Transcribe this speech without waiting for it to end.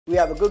We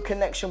have a good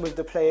connection with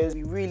the players.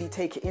 We really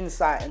take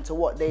insight into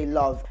what they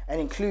love and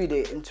include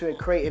it into a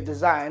creative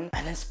design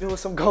and then spill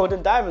some gold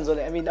and diamonds on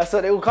it. I mean, that's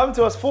what they will come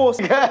to us for.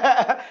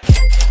 The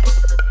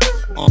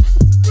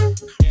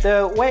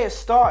way it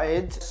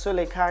started,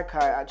 Tsele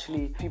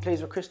actually, he plays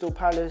for Crystal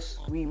Palace.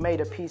 We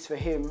made a piece for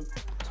him,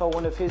 told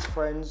one of his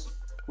friends,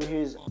 which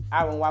is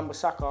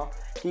Wan-Bissaka.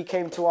 He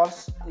came to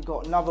us, he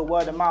got another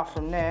word of mouth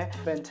from there.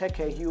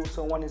 Benteke, he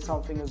also wanted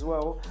something as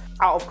well.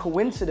 Out of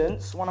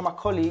coincidence, one of my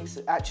colleagues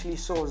actually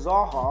saw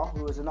Zaha,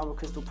 who was another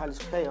Crystal Palace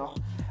player,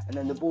 and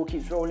then the ball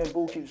keeps rolling,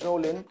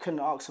 Couldn't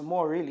ask for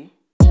more, really.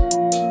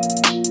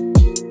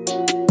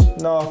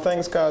 No,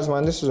 thanks guys,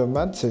 man. This is a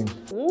mad thing.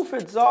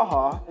 Wilfried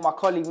Zaha, my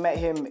colleague met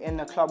him in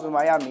a club in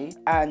Miami,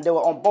 and they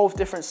were on both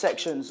different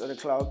sections of the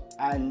club,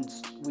 and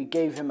we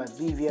gave him a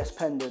VVS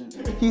pendant.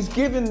 He's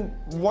given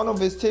one of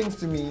his things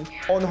to me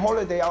on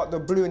holiday out the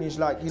blue, and he's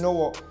like, you know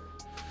what?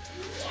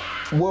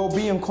 We'll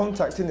be in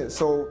contact, innit?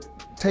 So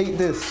take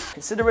this.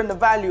 Considering the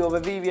value of a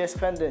VVS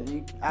pendant,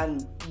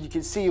 you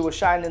can see it was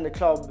shining in the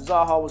club,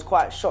 Zaha was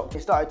quite shocked. They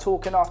started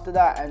talking after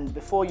that, and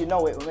before you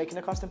know it, we're making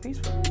a custom piece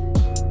for him.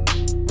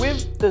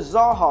 With the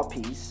Zaha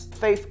piece,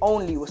 faith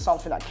only was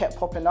something that kept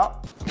popping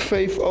up.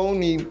 Faith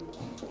only,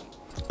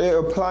 it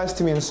applies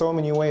to me in so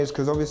many ways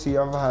because obviously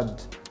I've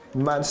had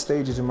mad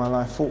stages in my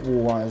life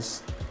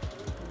football-wise.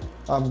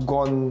 I've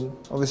gone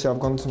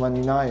to Man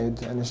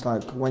United, and it's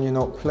like when you're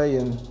not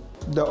playing,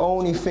 the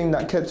only thing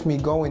that kept me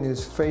going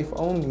is faith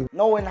only.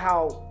 Knowing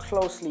how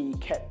closely he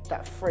kept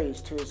that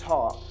phrase to his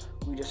heart,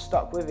 we just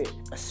stuck with it.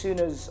 As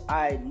soon as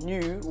I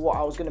knew what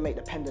I was going to make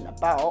the pendant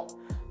about,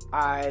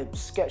 I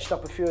sketched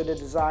up a few of the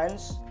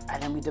designs,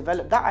 and then we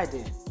developed that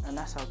idea, and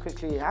that's how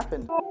quickly it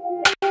happened.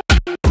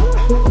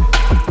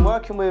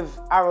 Working with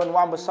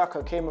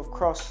Wan-Bissaka came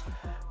across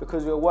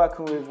because we were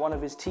working with one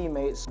of his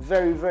teammates.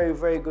 Very,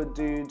 very good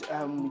dude.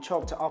 We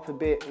chopped it up a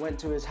bit, went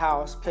to his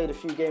house, played a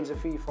few games of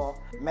FIFA,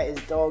 met his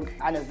dog,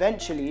 and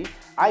eventually,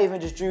 I even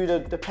just drew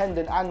the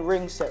pendant and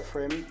ring set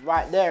for him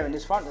right there in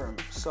his front room.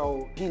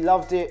 So he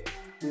loved it.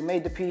 We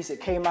made the piece, it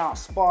came out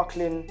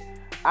sparkling.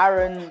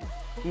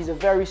 He's a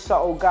very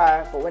subtle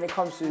guy, but when it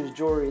comes to his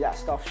jewellery, that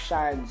stuff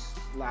shines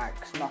like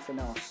nothing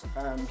else.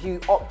 He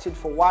opted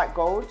for white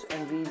gold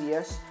and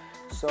VVS,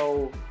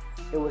 so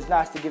it was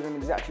nice to give him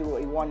exactly what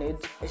he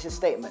wanted. It's a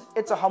statement.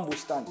 It's a humble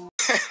stunt.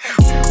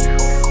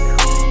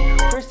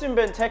 Christian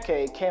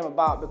Benteke came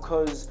about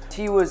because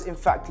he was in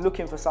fact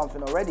looking for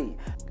something already.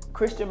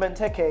 Christian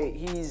Benteke,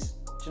 he's,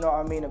 do you know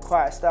what I mean, a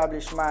quite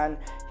established man.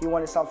 He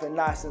wanted something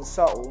nice and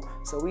subtle,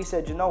 so we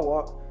said, you know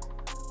what?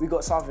 We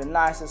got something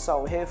nice and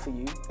subtle here for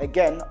you.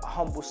 Again, a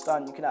humble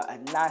stunt. You can have a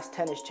nice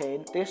tennis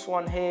chain. This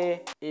one here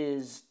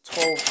is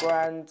 12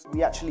 grand.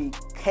 We actually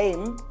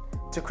came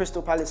to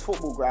Crystal Palace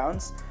football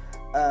grounds,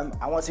 and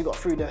once we got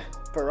through the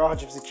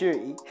barrage of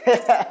security,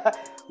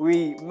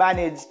 we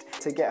managed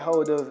to get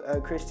hold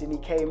of Christian. He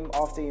came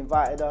after he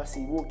invited us.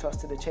 He walked us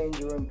to the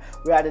changing room.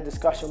 We had a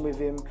discussion with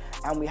him,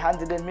 and we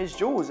handed him his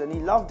jewels, and he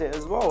loved it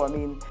as well. I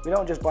mean, we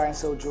don't just buy and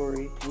sell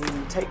jewelry. We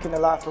take in the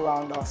life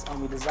around us,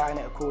 and we design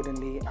it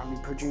accordingly, and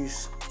we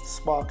produce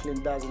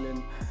sparkling,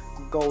 dazzling,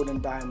 gold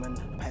and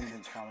diamond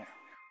pendants from it.